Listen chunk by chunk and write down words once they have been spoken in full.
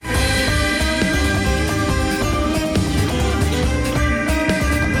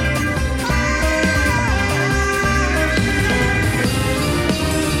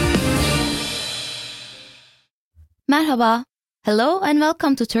Merhaba. Hello and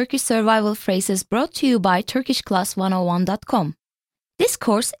welcome to Turkish Survival Phrases brought to you by TurkishClass101.com. This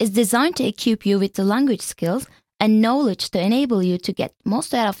course is designed to equip you with the language skills and knowledge to enable you to get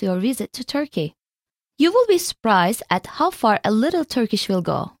most out of your visit to Turkey. You will be surprised at how far a little Turkish will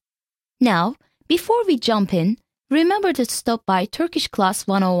go. Now, before we jump in, remember to stop by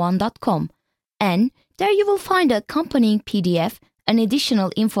TurkishClass101.com and there you will find the accompanying PDF and additional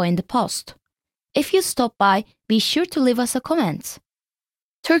info in the post. If you stop by, be sure to leave us a comment.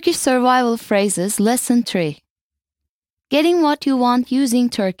 Turkish Survival Phrases Lesson 3. Getting what you want using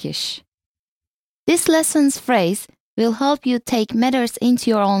Turkish. This lesson's phrase will help you take matters into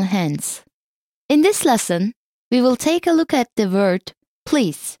your own hands. In this lesson, we will take a look at the word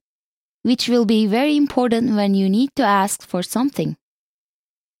please, which will be very important when you need to ask for something.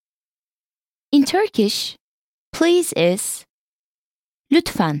 In Turkish, please is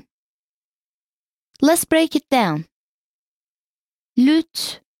lütfen. Let's break it down.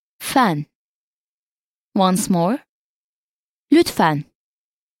 Lütfen. Once more. Lütfen.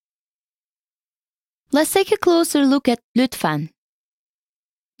 Let's take a closer look at lütfen.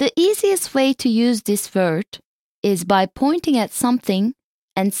 The easiest way to use this word is by pointing at something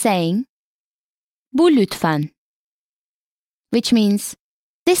and saying bu lütfen, which means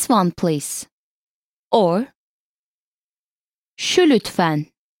this one please, or şu lütfen,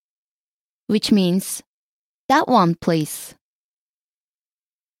 which means that one please.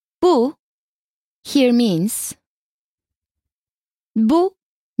 Bu here means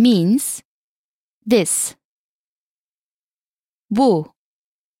this. Bu.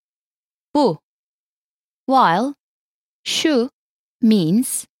 While şu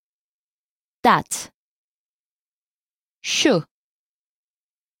means that. Şu.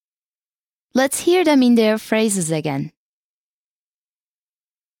 Let's hear them in their phrases again.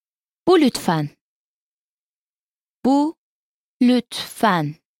 Bu lütfen. Bu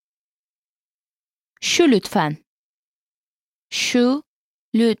lütfen. Şu lütfen. Şu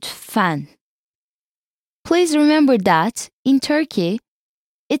lütfen. Please remember that in Turkey,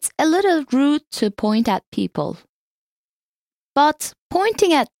 it's a little rude to point at people. But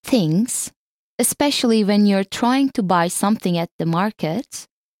pointing at things, especially when you're trying to buy something at the market,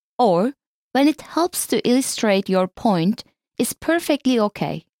 or when it helps to illustrate your point, is perfectly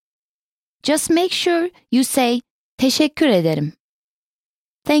okay. Just make sure you say teşekkür ederim,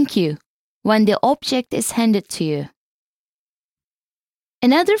 thank you, when the object is handed to you.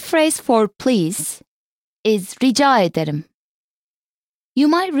 Another phrase for please is rica ederim. You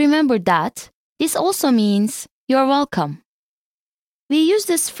might remember that this also means you're welcome. We use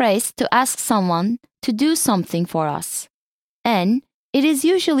this phrase to ask someone to do something for us, and it is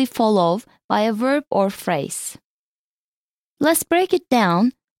usually followed by a verb or phrase. Let's break it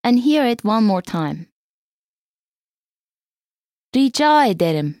down and hear it one more time. Rica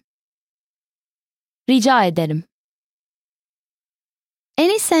ederim. Rica ederim.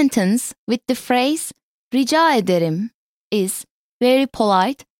 Any sentence with the phrase rica ederim is very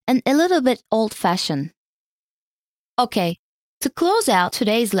polite and a little bit old-fashioned. Okay, to close out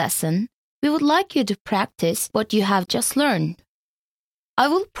today's lesson, we would like you to practice what you have just learned. I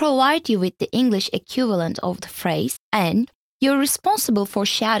will provide you with the English equivalent of the phrase and you're responsible for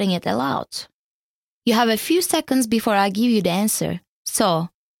shouting it aloud. You have a few seconds before I give you the answer. So,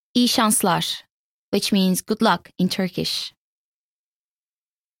 iyi şanslar, which means good luck in Turkish.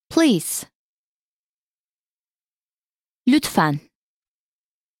 Please. Lütfen.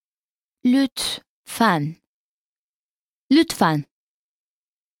 Lütfen. Lütfen.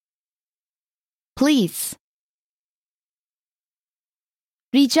 Please.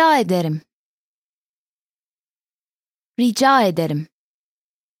 Rica ederim. Rica ederim.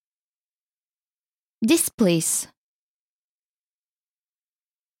 This please.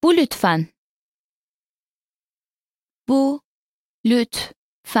 Bu lütfen. Bu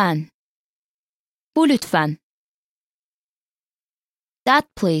lütfen. Bu lütfen.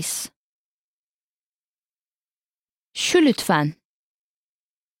 That please. Şu lütfen.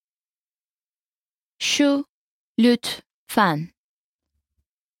 Şu lütfen.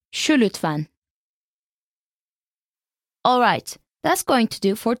 Şu lütfen. Alright, that's going to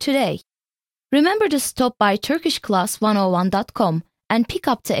do for today. Remember to stop by TurkishClass101.com and pick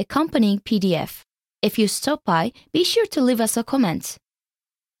up the accompanying PDF. If you stop by, be sure to leave us a comment.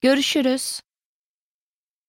 Görüşürüz.